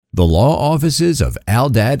The Law Offices of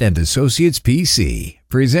Aldad and Associates PC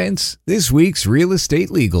presents this week's Real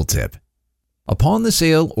Estate Legal Tip. Upon the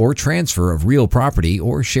sale or transfer of real property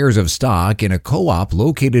or shares of stock in a co-op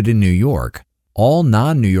located in New York, all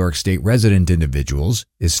non-New York State resident individuals,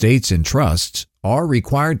 estates, and trusts are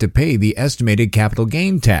required to pay the estimated capital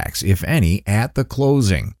gain tax, if any, at the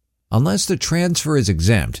closing. Unless the transfer is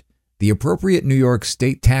exempt, the appropriate New York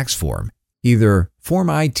State tax form, either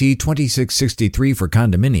Form IT 2663 for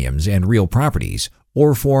condominiums and real properties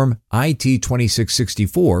or Form IT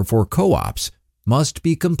 2664 for co-ops, must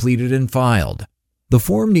be completed and filed. The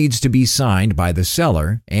form needs to be signed by the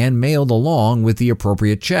seller and mailed along with the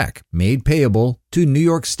appropriate check made payable to New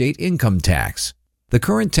York State income tax. The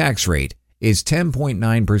current tax rate is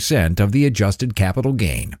 10.9% of the adjusted capital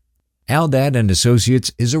gain. Aldad and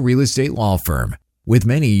Associates is a real estate law firm with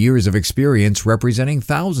many years of experience representing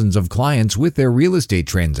thousands of clients with their real estate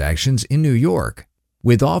transactions in New York,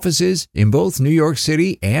 with offices in both New York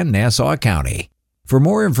City and Nassau County. For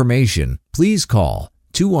more information, please call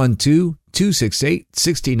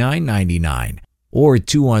 212-268-6999 or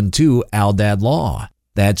 212-ALDAD-LAW.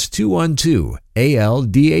 That's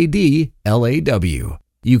 212-ALDAD-LAW.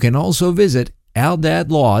 You can also visit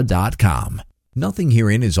aldadlaw.com. Nothing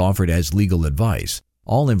herein is offered as legal advice.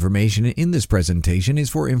 All information in this presentation is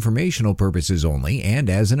for informational purposes only and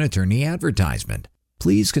as an attorney advertisement.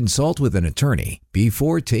 Please consult with an attorney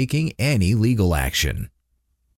before taking any legal action.